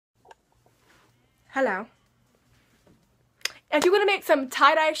Hello. If you want to make some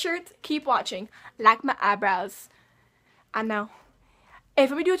tie-dye shirts, keep watching. Like my eyebrows. I know. If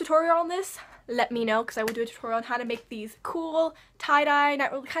we do a tutorial on this, let me know, because I will do a tutorial on how to make these cool tie-dye,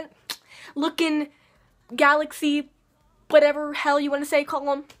 not really kind of looking galaxy, whatever hell you want to say, call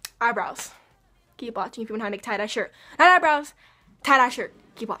them, eyebrows. Keep watching if you want how to make tie-dye shirt. Not eyebrows, tie-dye shirt.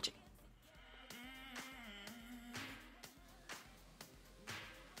 Keep watching.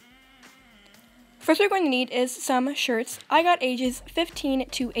 First what we're going to need is some shirts. I got ages 15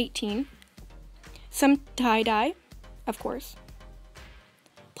 to 18. Some tie-dye, of course.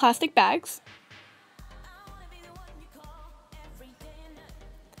 Plastic bags.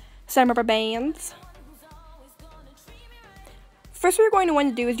 Some rubber bands. First what you're going to want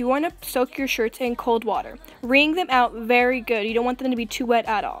to do is you want to soak your shirts in cold water. Wring them out very good. You don't want them to be too wet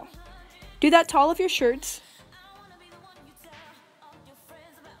at all. Do that to all of your shirts.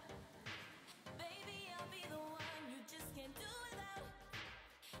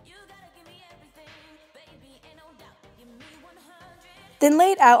 Then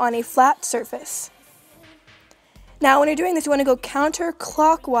lay it out on a flat surface. Now when you're doing this, you want to go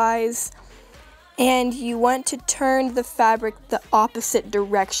counterclockwise and you want to turn the fabric the opposite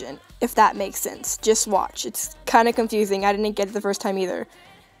direction, if that makes sense. Just watch. It's kind of confusing. I didn't get it the first time either.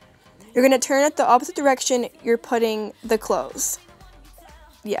 You're going to turn it the opposite direction you're putting the clothes.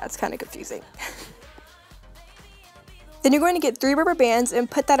 Yeah, it's kind of confusing. Then you're going to get 3 rubber bands and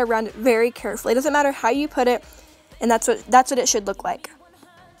put that around it very carefully. It doesn't matter how you put it. And that's what it should look like.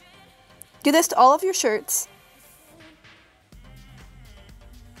 Do this to all of your shirts.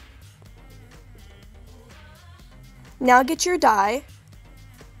 Now get your dye.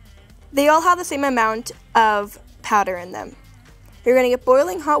 They all have the same amount of powder in them. You're going to get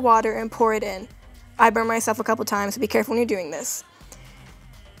boiling hot water and pour it in. I burned myself a couple times, so be careful when you're doing this.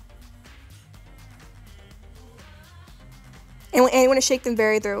 And you want to shake them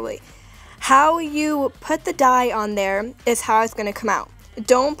very thoroughly. How you put the dye on there is how it's going to come out.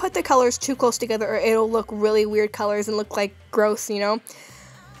 Don't put the colors too close together or it'll look really weird colors and look like gross, you know.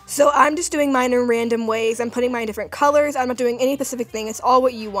 So I'm just doing mine in random ways. I'm putting mine in different colors. I'm not doing any specific thing. It's all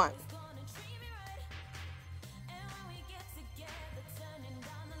what you want.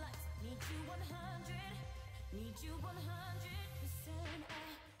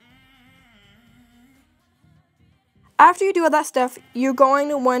 After you do all that stuff, you're going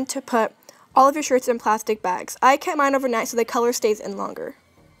to want to put all of your shirts in plastic bags. I kept mine overnight so the color stays in longer.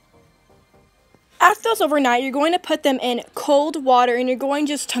 After those overnight, you're going to put them in cold water and you're going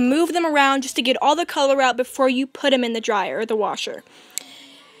just to move them around just to get all the color out before you put them in the dryer or the washer.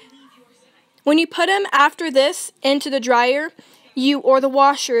 When you put them after this into the dryer, or the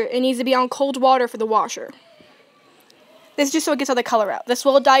washer, it needs to be on cold water for the washer. This is just so it gets all the color out. This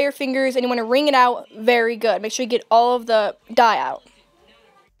will dye your fingers and you want to wring it out very good. Make sure you get all of the dye out.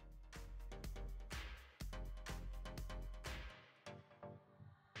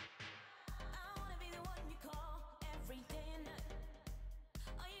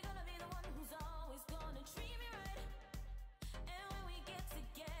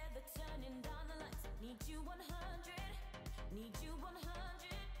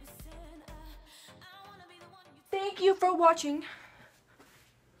 Thank you for watching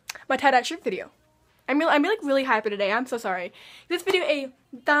my tie-dye shirt video. I'm really hyper today. I'm so sorry. Give this video a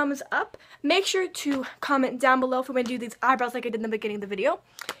thumbs up. Make sure to comment down below if you want to do these eyebrows like I did in the beginning of the video.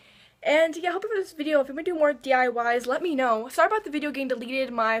 And yeah, hope you enjoyed this video. If you want to do more DIYs, let me know. Sorry about the video getting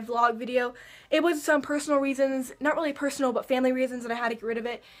deleted, my vlog video. It was some personal reasons, not really personal, but family reasons, and I had to get rid of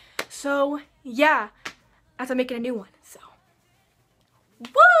it. So yeah, as I'm making a new one. So,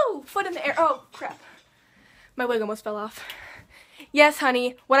 woo! Foot in the air. Oh crap. My wig almost fell off. Yes,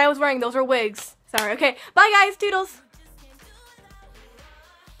 honey. What I was wearing, those were wigs. Sorry. Okay. Bye, guys. Toodles.